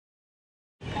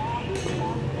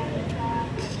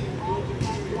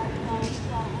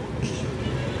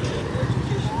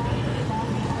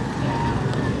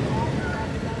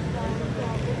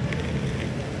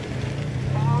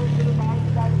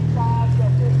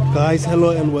Guys,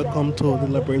 hello and welcome to the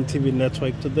Liberian TV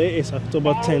network. Today is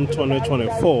October 10,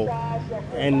 2024,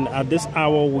 and at this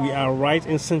hour we are right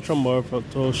in Central Monrovia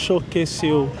to showcase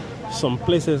you some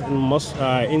places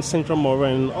in Central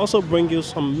Monrovia and also bring you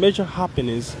some major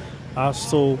happenings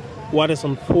as to what is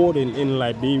unfolding in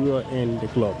Liberia and the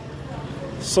globe.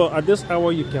 So at this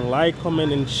hour you can like,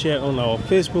 comment and share on our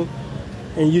Facebook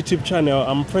and YouTube channel.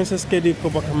 I'm Princess KD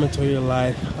Koba coming to you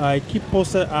live. I keep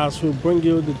posted as we bring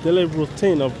you the daily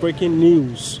routine of breaking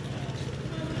news.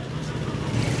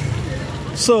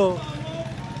 So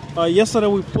yesterday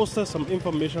we posted some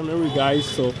information in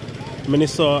regards to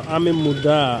Minister Amin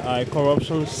Modad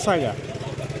corruption saga,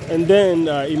 and then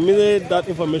immediately that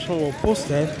information was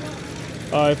posted.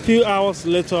 A few hours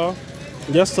later,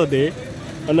 yesterday,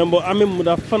 Amin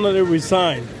Modad finally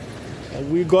resigned.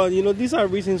 We got, these are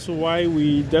reasons why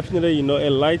we definitely,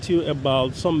 enlighten you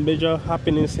about some major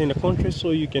happenings in the country,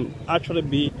 so you can actually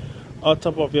be on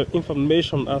top of your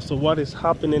information as to what is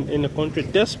happening in the country.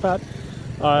 Despite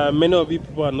many of you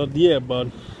people are not there, but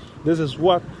this is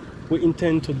what we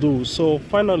intend to do. So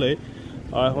finally,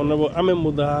 Honorable Amin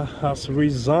Modad has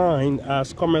resigned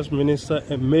as Commerce Minister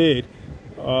and made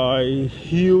a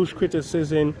huge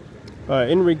criticism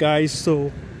in regards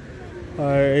to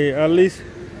at least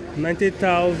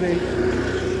 90,000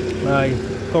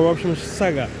 corruption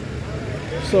saga.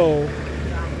 So,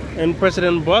 and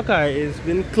President Bokai is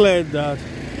been clear that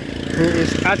he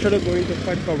is actually going to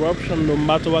fight corruption no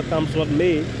matter what comes what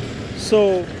may.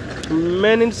 So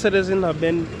many citizens have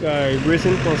been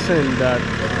raising concern that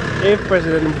if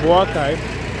President Bokai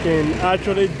can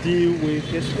actually deal with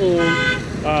his own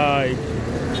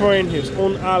friend, his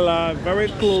own ally, very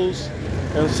close,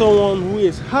 and someone who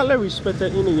is highly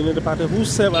respected in the United Party, who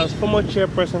served as former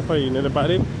chairperson for the United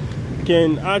Party,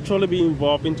 can actually be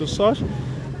involved into such,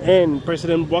 and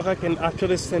President Bokai can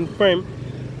actually stand firm.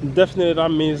 Definitely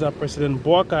that means that President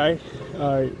Bokai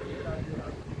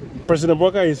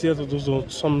is here to do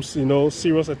some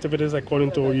serious activities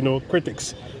according to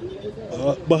critics.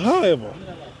 But however,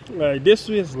 this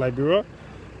is Liberia.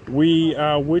 We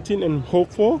are waiting and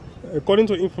hopeful. According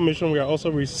to information we are also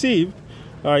received,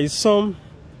 some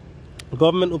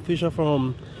government official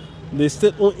from the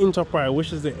state-owned enterprise,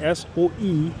 which is the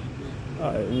SOE,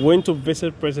 went to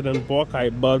visit President Bokai,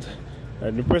 but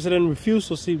the president refused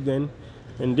to see them,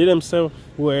 and they themselves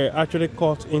were actually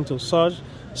caught into such.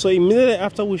 So immediately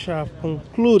after we shall have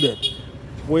concluded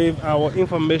with our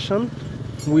information,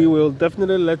 we will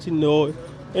definitely let you know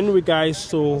in regards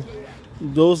to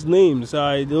those names,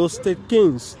 those state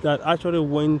kings that actually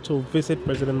went to visit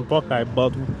President Bokai,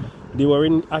 but they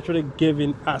weren't actually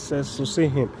given access to see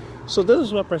him. So this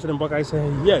is what President Bokai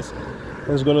said yes,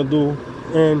 he's going to do,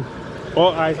 and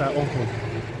all eyes are open.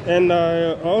 And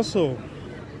also,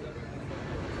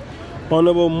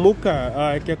 Honorable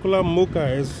Muka, Kerkula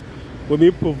Muka will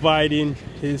be providing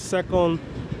his second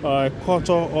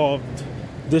quarter of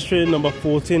District Number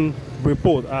 14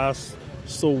 report as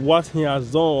to what he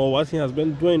has done or what he has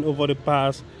been doing over the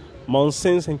past month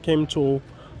since he came to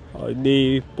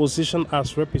the position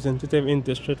as representative in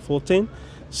District 14.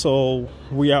 So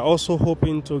we are also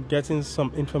hoping to get in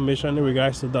some information in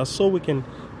regards to that, so we can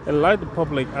enlighten the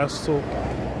public as to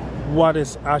what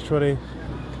is actually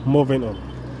moving on.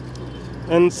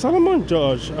 And Solomon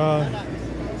George,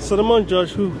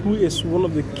 who is one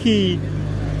of the key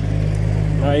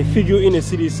figure in the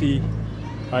CDC,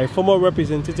 a former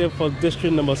representative for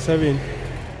District Number 7,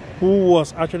 who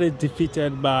was actually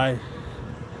defeated by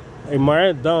a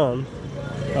Modad.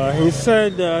 He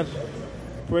said that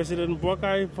President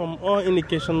Bokai, from all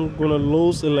indications, going to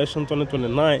lose election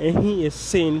 2029, and he is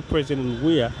seeing President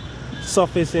Weah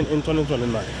surfacing in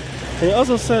 2029. And he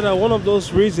also said that one of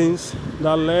those reasons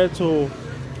that led to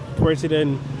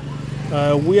President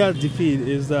Weah's defeat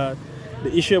is that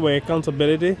the issue of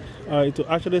accountability, to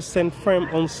actually stand firm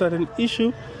on certain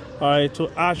issue, to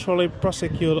actually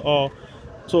prosecute or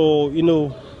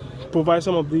to provide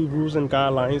some of the rules and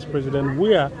guidelines. President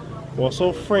Weah was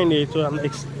so friendly to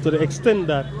the extent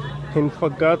that he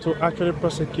forgot to actually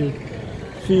prosecute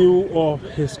few of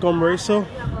his comrades. So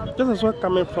this is what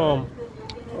coming from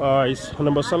his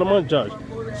Honorable Solomon Judge.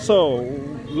 So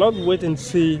let's wait and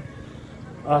see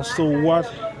as to what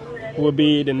will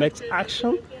be the next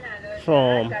action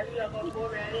from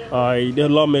the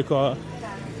lawmaker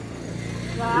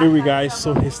in regards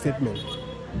to his statement.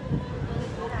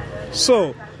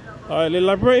 So the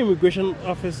Liberia Immigration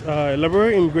Office,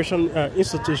 Liberia Immigration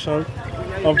Institution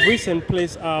of recent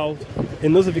placed out a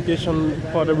notification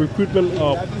for the recruitment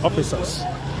of officers.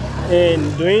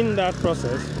 And during that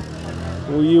process,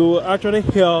 we actually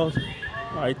held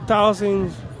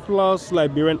thousands plus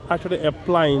Liberians actually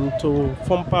applying to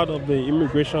form part of the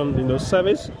immigration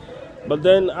service. But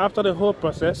then after the whole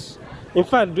process, in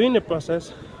fact during the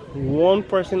process, one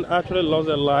person actually lost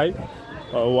their life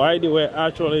while they were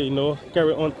actually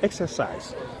carrying on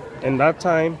exercise. And that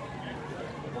time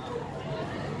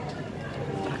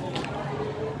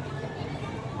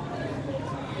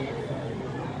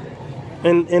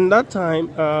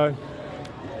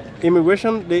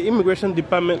the immigration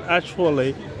department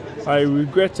actually, I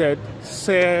regretted,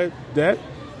 said that,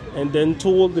 and then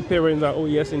told the parents that, oh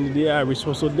yes, indeed they are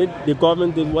responsible. So the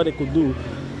government did what they could do.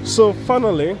 So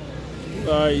finally,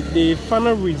 the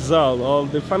final result or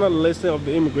the final listing of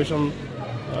the immigration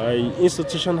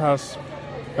institution has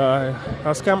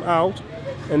come out,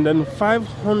 and then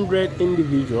 500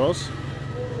 individuals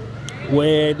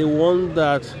were the ones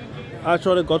that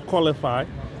actually got qualified.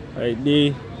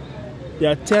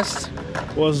 Their test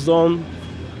was done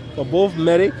for both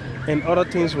medic and other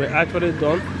things were actually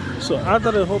done. So after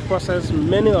the whole process,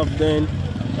 many of them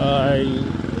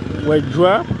were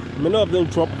dropped. Many of them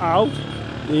dropped out.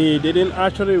 They didn't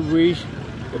actually reach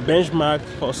the benchmark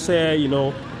for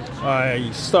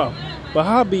stuff. But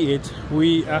howbeit,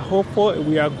 we are hopeful.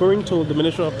 We are going to the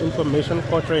Ministry of Information,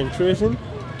 Culture and Tourism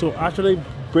to actually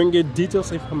bring you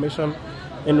detailed information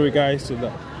in regards to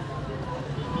that.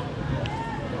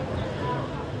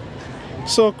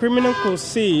 So criminal could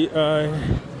see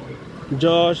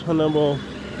Judge Honorable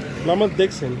Blamo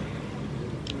Dixon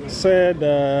said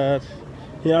that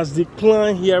he has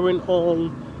declined hearing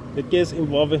on the case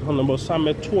involving Honorable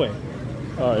Tweh.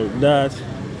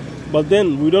 But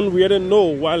then we don't really know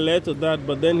what led to that.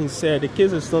 But then he said the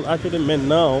case is not actually meant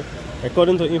now.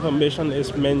 According to information,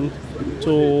 it's meant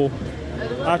to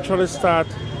actually start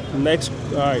next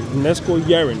school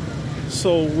hearing.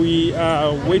 So we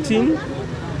are waiting,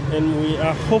 and we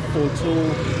are hopeful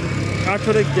to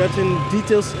actually getting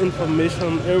details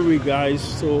information in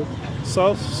regards to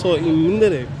so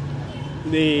immediately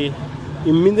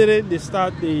they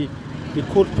start the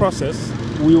court process,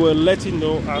 we will let you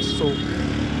know as to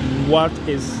what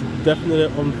is definitely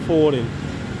unfolding.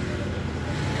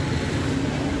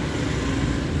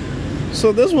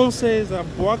 So this one says that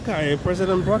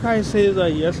President Bokai says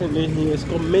that yes, indeed, he is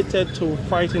committed to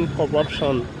fighting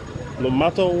corruption, no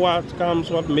matter what comes,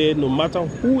 what may, no matter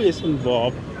who is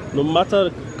involved, no matter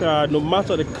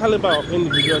the caliber of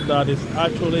individual that is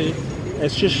actually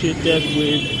associated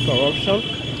with corruption.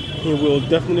 He will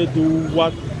definitely do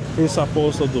what he's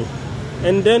supposed to do.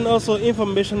 And then also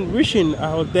information reaching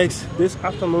our desk this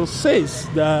afternoon says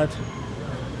that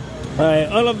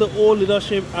all of the old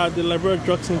leadership at the Liberia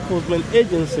Drugs Enforcement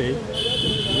Agency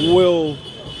will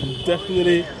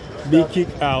definitely be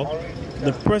kicked out.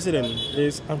 The president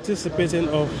is anticipating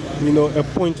of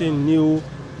appointing new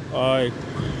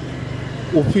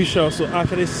officials to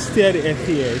actually steer the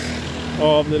affairs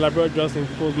of the Liberia Drugs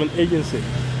Enforcement Agency.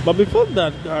 But before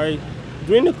that,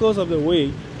 during the course of the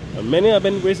week, many have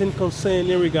been raising concern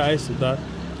in regards to that,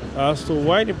 as to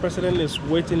why the president is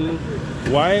waiting,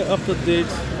 why up to date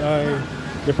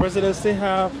the president still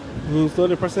has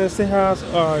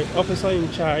officer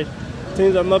in charge,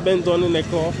 things have not been done in the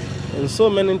court, and so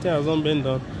many things have not been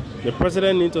done. The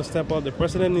president needs to step up, the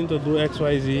president needs to do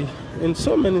XYZ, and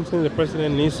so many things the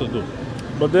president needs to do.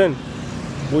 But then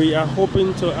we are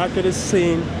hoping to actually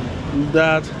see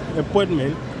that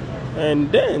appointment,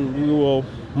 and then we will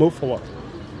move forward.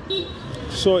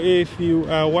 So if you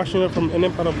are watching it from any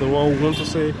part of the world, we want to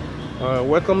say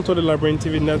welcome to the Liberian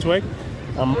TV network.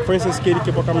 I'm Francis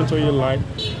Kedi coming to you live.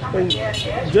 And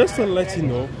just to let you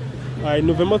know,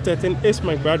 November 13th is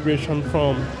my graduation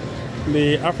from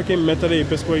the African Methodist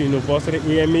Episcopal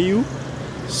University, AMU.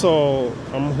 So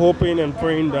I'm hoping and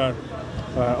praying that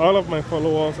all of my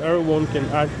followers, everyone can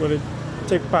actually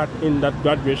take part in that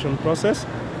graduation process.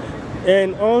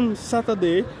 And on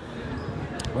Saturday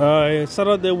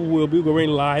we will be going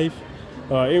live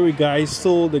in regards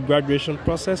to the graduation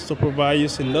process to provide you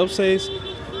synopsis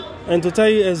and to tell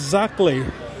you exactly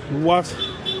what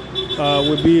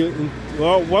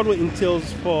what will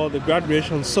entails for the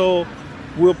graduation. So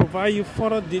we'll provide you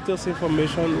further details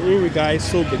information in regards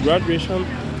to the graduation,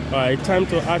 time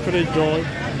to actually join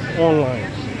online.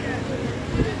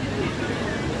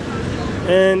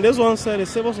 And this one said the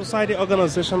Civil Society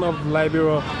Organization of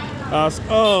Liberia has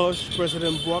urged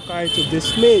President Bokai to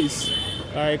dismiss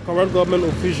corrupt government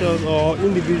officials or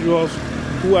individuals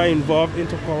who are involved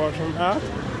into corruption act.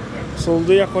 So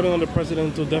they are calling on the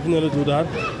president to definitely do that.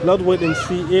 Let's wait and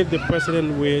see if the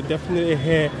president will definitely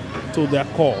adhere to their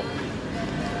call.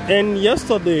 And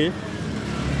yesterday,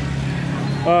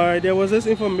 there was this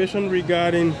information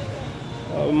regarding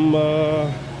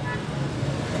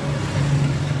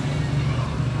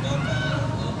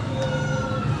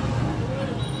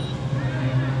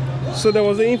so there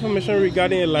was the information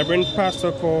regarding a Liberian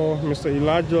pastor called Mr.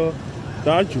 Elijah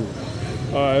Daju,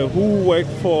 who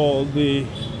worked for the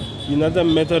United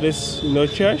Methodist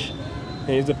Church, and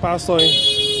he's a pastor.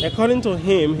 According to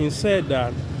him, he said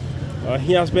that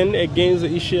he has been against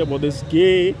the issue about this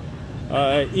gay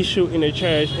issue in the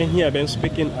church, and he has been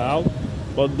speaking out.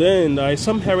 But then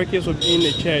some hierarchies within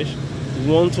the church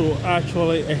want to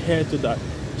actually adhere to that.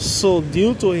 So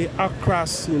due to a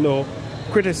crass,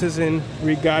 criticism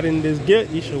regarding this gay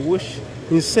issue, which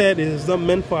he said is not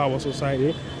meant for our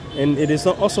society, and it is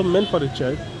not also meant for the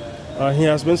church, he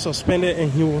has been suspended,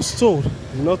 and he was told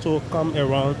not to come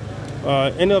around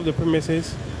any of the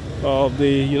premises of the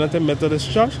United Methodist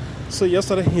Church. So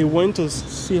yesterday he went to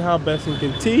see how best he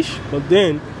can teach, but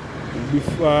then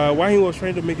while he was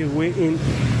trying to make his way in,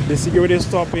 the security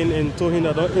stopped him and told him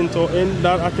that don't enter, and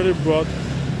that actually brought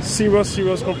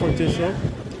serious confrontation.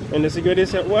 And the security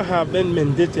said, "What have been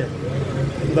mandated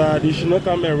that you should not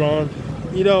come around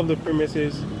either of the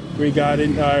premises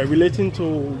regarding relating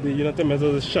to the United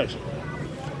Methodist Church."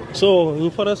 So he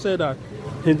further said that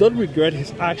he don't regret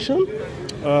his action.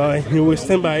 He will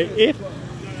stand by it,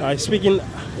 speaking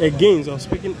against or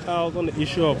speaking out on the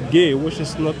issue of gay, which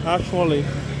is not actually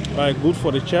good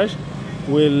for the church,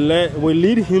 will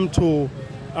lead him to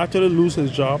actually lose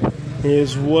his job. He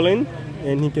is willing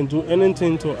and he can do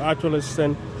anything to actually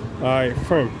stand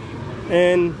firm.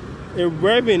 And a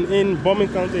reverend in Blamo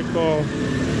County called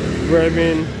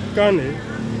Reverend Kane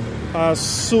has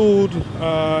sued.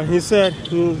 He said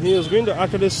he is going to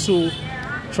actually sue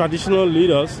traditional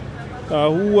leaders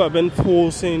who have been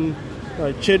forcing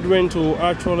children to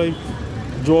actually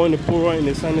join the poor in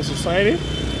the Sani society,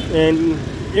 and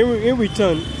in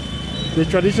return, the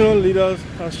traditional leaders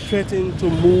are threatening to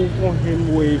move on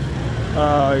him with,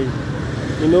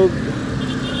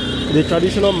 the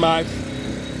traditional marks.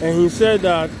 And he said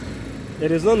that it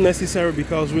is not necessary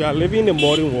because we are living in a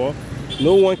modern world.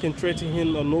 No one can threaten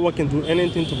him or no one can do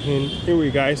anything to him in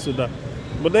regards to that.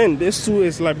 But then this too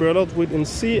is like, let's wait and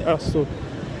see as to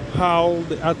how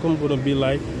the outcome going to be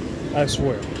like as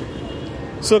well.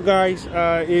 So guys,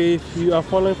 if you are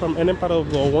following from any part of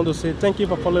the world, I want to say thank you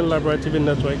for following Liberia TV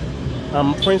Network.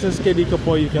 I'm Princess KD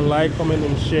Kapoor. You can like, comment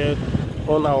and share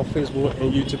on our Facebook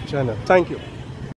and YouTube channel. Thank you.